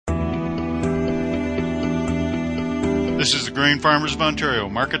This is the Grain Farmers of Ontario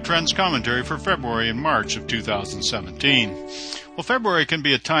Market Trends Commentary for February and March of 2017. Well, February can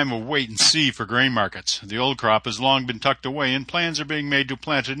be a time of wait and see for grain markets. The old crop has long been tucked away and plans are being made to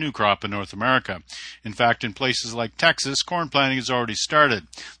plant a new crop in North America. In fact, in places like Texas, corn planting has already started.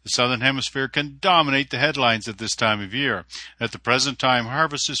 The Southern Hemisphere can dominate the headlines at this time of year. At the present time,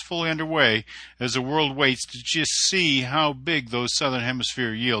 harvest is fully underway as the world waits to just see how big those Southern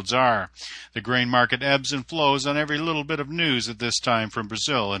Hemisphere yields are. The grain market ebbs and flows on every little bit of news at this time from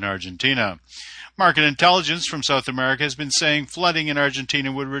Brazil and Argentina. Market intelligence from South America has been saying flooding in Argentina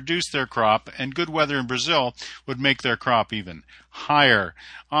would reduce their crop and good weather in Brazil would make their crop even higher.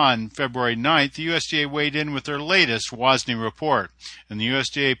 On February 9th, the USDA weighed in with their latest WASDE report, and the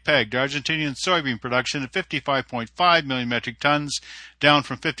USDA pegged Argentinian soybean production at 55.5 million metric tons, down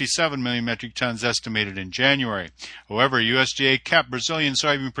from 57 million metric tons estimated in January. However, USDA kept Brazilian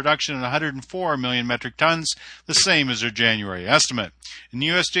soybean production at 104 million metric tons, the same as their January estimate. And the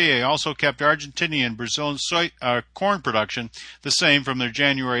USDA also kept Argentinian and Brazilian corn production the same from their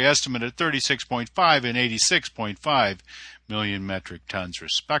January estimate at 36.5 and 86.5 million metric tons,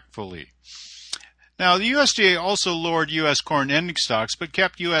 respectively. Now, the USDA also lowered U.S. corn ending stocks, but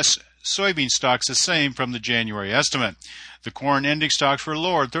kept U.S. soybean stocks the same from the January estimate. The corn ending stocks were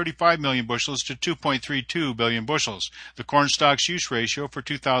lowered 35 million bushels to 2.32 billion bushels. The corn stocks use ratio for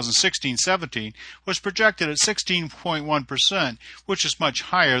 2016-17 was projected at 16.1%, which is much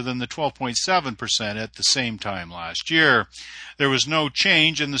higher than the 12.7% at the same time last year. There was no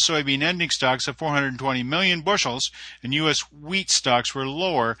change in the soybean ending stocks of 420 million bushels, and U.S. wheat stocks were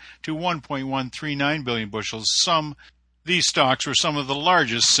lower to 1.139 billion bushels. These stocks were some of the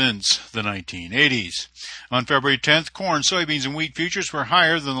largest since the 1980s. On February 10th, corn, soybeans, and wheat futures were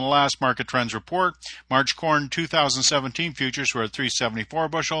higher than the last market trends report. March corn 2017 futures were at $3.74 a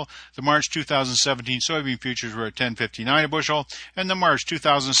bushel. The March 2017 soybean futures were at $10.59 a bushel. And the March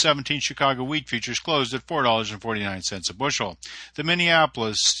 2017 Chicago wheat futures closed at $4.49 a bushel. The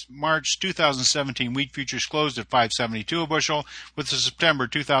Minneapolis March 2017 wheat futures closed at $5.72 a bushel, with the September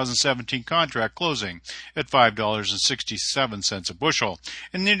 2017 contract closing at $5.67 a bushel.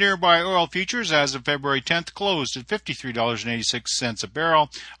 And the nearby oil futures as of February 10th closed at $53.86 a barrel,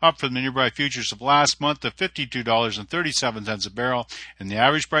 up from the nearby futures of last month of $52.37 a barrel, and the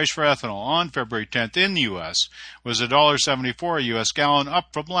average price for ethanol on February 10th in the U.S. was $1.74 a U.S. gallon,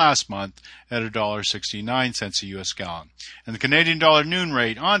 up from last month at $1.69 a U.S. gallon. And the Canadian dollar noon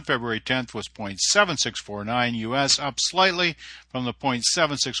rate on February 10th was 0.7649 U.S., up slightly from the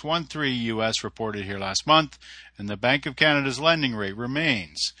 0.7613 U.S. reported here last month, and the Bank of Canada's lending rate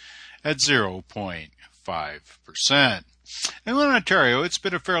remains at 0.5%. In Ontario, it's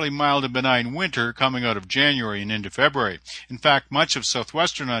been a fairly mild and benign winter coming out of January and into February. In fact, much of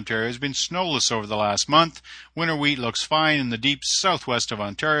southwestern Ontario has been snowless over the last month. Winter wheat looks fine in the deep southwest of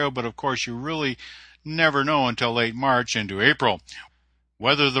Ontario, but of course you really never know until late March into April.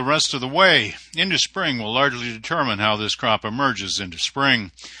 Weather the rest of the way into spring will largely determine how this crop emerges into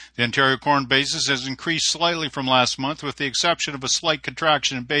spring. The Ontario corn basis has increased slightly from last month, with the exception of a slight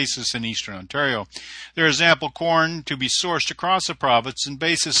contraction in basis in eastern Ontario. There is ample corn to be sourced across the province, and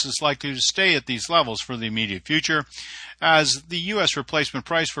basis is likely to stay at these levels for the immediate future, as the U.S. replacement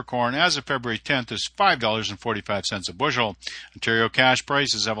price for corn as of February 10th is $5.45 a bushel. Ontario cash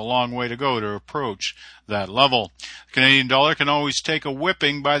prices have a long way to go to approach that level. The Canadian dollar can always take a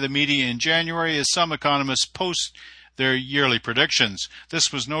whipping by the media in January, as some economists post their yearly predictions.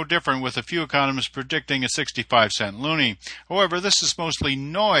 This was no different, with a few economists predicting a 65-cent loonie. However, this is mostly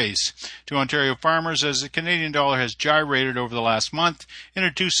noise to Ontario farmers, as the Canadian dollar has gyrated over the last month in a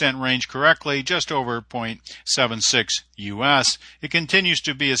 2-cent range correctly, just over 0.76 U.S. It continues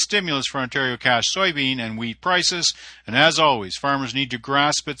to be a stimulus for Ontario cash soybean and wheat prices, and as always, farmers need to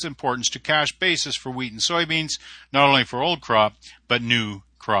grasp its importance to cash basis for wheat and soybeans, not only for old crop, but new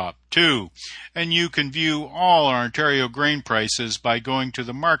crop too. And you can view all our Ontario grain prices by going to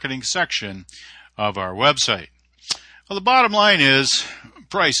the marketing section of our website. Well, the bottom line is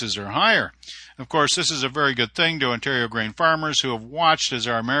prices are higher. Of course, this is a very good thing to Ontario grain farmers who have watched as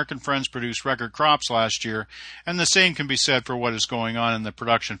our American friends produced record crops last year, and the same can be said for what is going on in the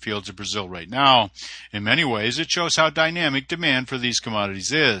production fields of Brazil right now. In many ways, it shows how dynamic demand for these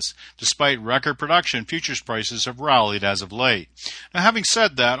commodities is. Despite record production, futures prices have rallied as of late. Now, having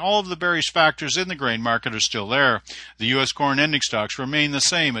said that, all of the various factors in the grain market are still there. The U.S. corn ending stocks remain the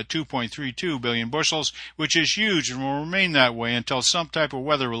same at 2.32 billion bushels, which is huge and will remain that way until some type of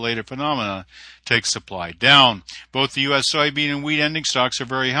weather-related phenomena takes supply down. Both the U.S. soybean and wheat ending stocks are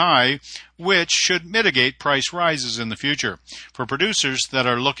very high, which should mitigate price rises in the future. For producers that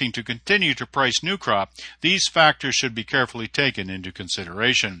are looking to continue to price new crop, these factors should be carefully taken into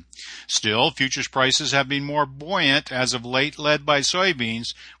consideration. Still, futures prices have been more buoyant as of late, led by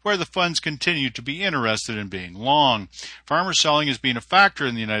soybeans, where the funds continue to be interested in being long. Farmer selling has been a factor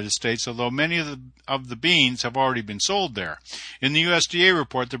in the United States, although many of the beans have already been sold there. In the USDA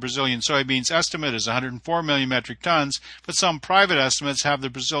report, the Brazilian soybeans estimate is 104 million metric tons, but some private estimates have the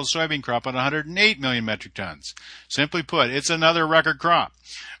Brazil soybean crop at 108 million metric tons. Simply put, it's another record crop,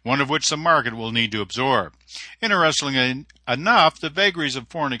 one of which the market will need to absorb. Interestingly enough, the vagaries of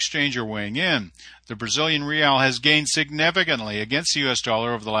foreign exchange are weighing in. The Brazilian real has gained significantly against the U.S.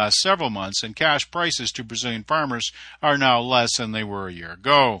 dollar over the last several months, and cash prices to Brazilian farmers are now less than they were a year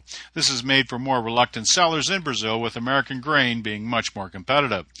ago. This has made for more reluctant sellers in Brazil, with American grain being much more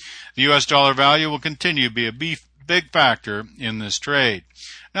competitive. The U.S. dollar value will continue to be a big factor in this trade.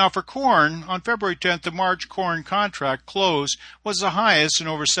 Now for corn, on February 10th, the March corn contract close was the highest in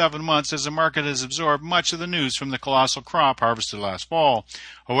over 7 months as the market has absorbed much of the news from the colossal crop harvested last fall.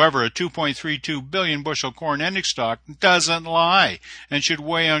 However, a 2.32 billion bushel corn ending stock doesn't lie and should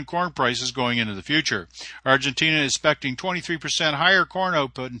weigh on corn prices going into the future. Argentina is expecting 23% higher corn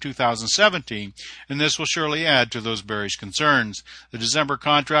output in 2017, and this will surely add to those bearish concerns. The December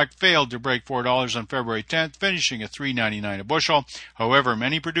contract failed to break $4 on February 10th, finishing at $3.99 a bushel. However,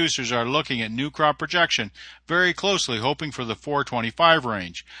 many producers are looking at new crop projection very closely, hoping for the $4.25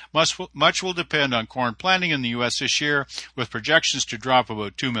 range. Much will depend on corn planting in the U.S. this year, with projections to drop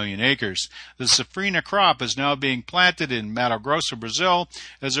about 2 million acres. The safrinha crop is now being planted in Mato Grosso, Brazil,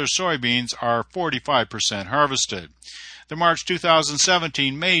 as their soybeans are 45% harvested. The March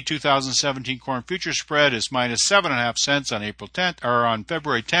 2017, May 2017 corn futures spread is minus 7.5 cents on on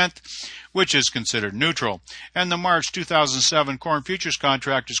February 10th, which is considered neutral. And the March 2007 corn futures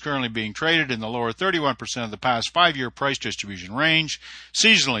contract is currently being traded in the lower 31% of the past 5-year price distribution range.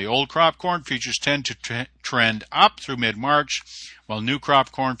 Seasonally, old crop corn futures tend to trend up through mid-March, while new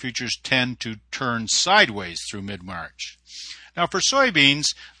crop corn futures tend to turn sideways through mid-March. Now for soybeans,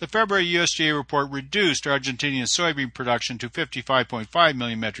 the February USDA report reduced Argentinian soybean production to 55.5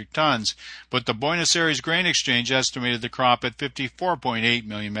 million metric tons, but the Buenos Aires Grain Exchange estimated the crop at 54.8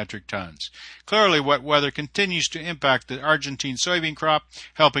 million metric tons. Clearly, wet weather continues to impact the Argentine soybean crop,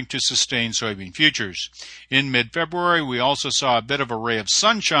 helping to sustain soybean futures. In mid-February, we also saw a bit of a ray of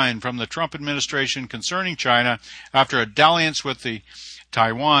sunshine from the Trump administration concerning China after a dalliance with the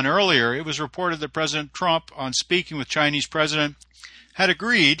Taiwan earlier. It was reported that President Trump, on speaking with Chinese President, had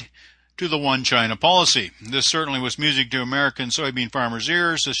agreed to the One China policy. This certainly was music to American soybean farmers'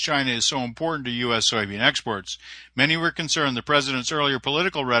 ears, as China is so important to U.S. soybean exports. Many were concerned the President's earlier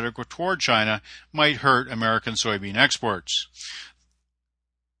political rhetoric toward China might hurt American soybean exports.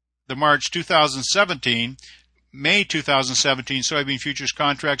 The May 2017 soybean futures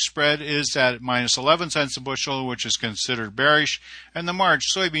contract spread is at minus 11 cents a bushel, which is considered bearish, and the March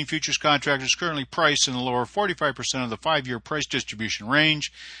soybean futures contract is currently priced in the lower 45% of the 5-year price distribution range.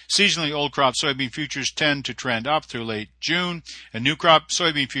 Seasonally, old crop soybean futures tend to trend up through late June, and new crop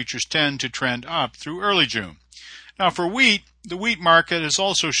soybean futures tend to trend up through early June. Now for wheat, the wheat market has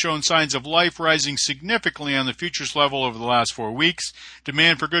also shown signs of life, rising significantly on the futures level over the last 4 weeks.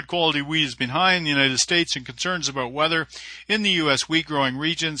 Demand for good quality wheat has been high in the United States, and concerns about weather in the U.S. wheat growing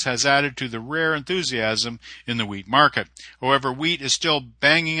regions has added to the rare enthusiasm in the wheat market. However, wheat is still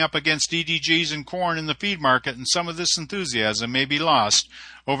banging up against DDGs and corn in the feed market, and some of this enthusiasm may be lost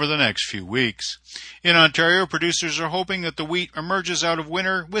over the next few weeks. In Ontario, producers are hoping that the wheat emerges out of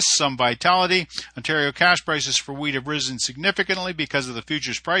winter with some vitality. Ontario cash prices for wheat have risen significantly because of the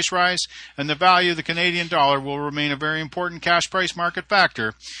futures price rise, and the value of the Canadian dollar will remain a very important cash price market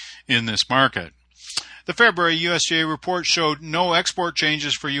factor in this market. The February USDA report showed no export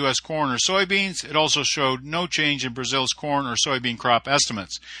changes for U.S. corn or soybeans. It also showed no change in Brazil's corn or soybean crop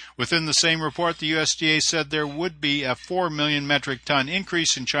estimates. Within the same report, the USDA said there would be a 4 million metric ton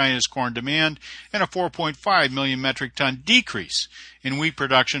increase in China's corn demand and a 4.5 million metric ton decrease in wheat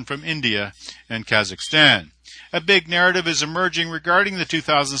production from India and Kazakhstan. A big narrative is emerging regarding the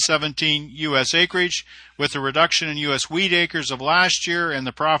 2017 U.S. acreage. With the reduction in U.S. wheat acres of last year and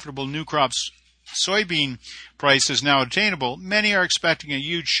the profitable new crops soybean prices now attainable, many are expecting a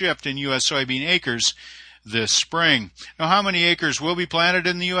huge shift in U.S. soybean acres this spring. Now, how many acres will be planted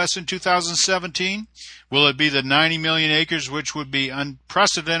in the U.S. in 2017? Will it be the 90 million acres, which would be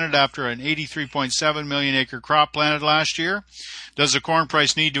unprecedented after an 83.7 million acre crop planted last year? Does the corn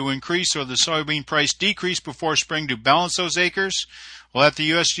price need to increase or the soybean price decrease before spring to balance those acres? Well, at the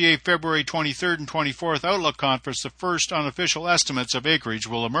USDA February 23rd and 24th Outlook Conference, the first unofficial estimates of acreage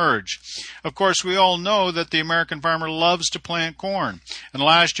will emerge. Of course, we all know that the American farmer loves to plant corn, and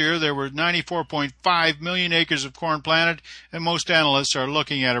last year there were 94.5 million acres of corn planted, and most analysts are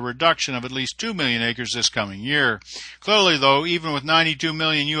looking at a reduction of at least 2 million acres this coming year. Clearly, though, even with 92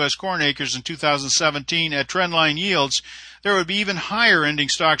 million U.S. corn acres in 2017 at trendline yields, there would be even higher ending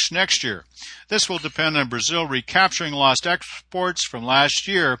stocks next year. This will depend on Brazil recapturing lost exports from last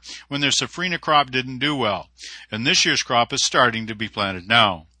year when their safrinha crop didn't do well, and this year's crop is starting to be planted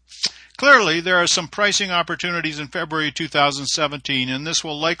now. Clearly, there are some pricing opportunities in February 2017, and this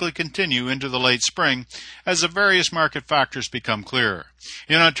will likely continue into the late spring as the various market factors become clearer.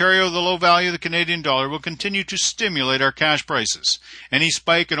 In Ontario, the low value of the Canadian dollar will continue to stimulate our cash prices. Any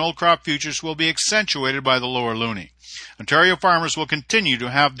spike in old crop futures will be accentuated by the lower loonie. Ontario farmers will continue to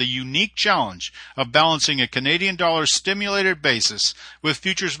have the unique challenge of balancing a Canadian dollar-stimulated basis with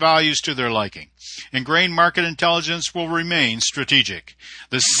futures values to their liking, and grain market intelligence will remain strategic.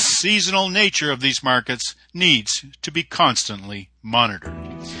 The seasonal nature of these markets needs to be constantly monitored.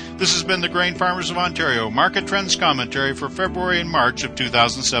 This has been the Grain Farmers of Ontario Market Trends Commentary for February and March of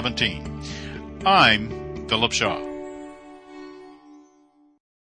 2017. I'm Philip Shaw.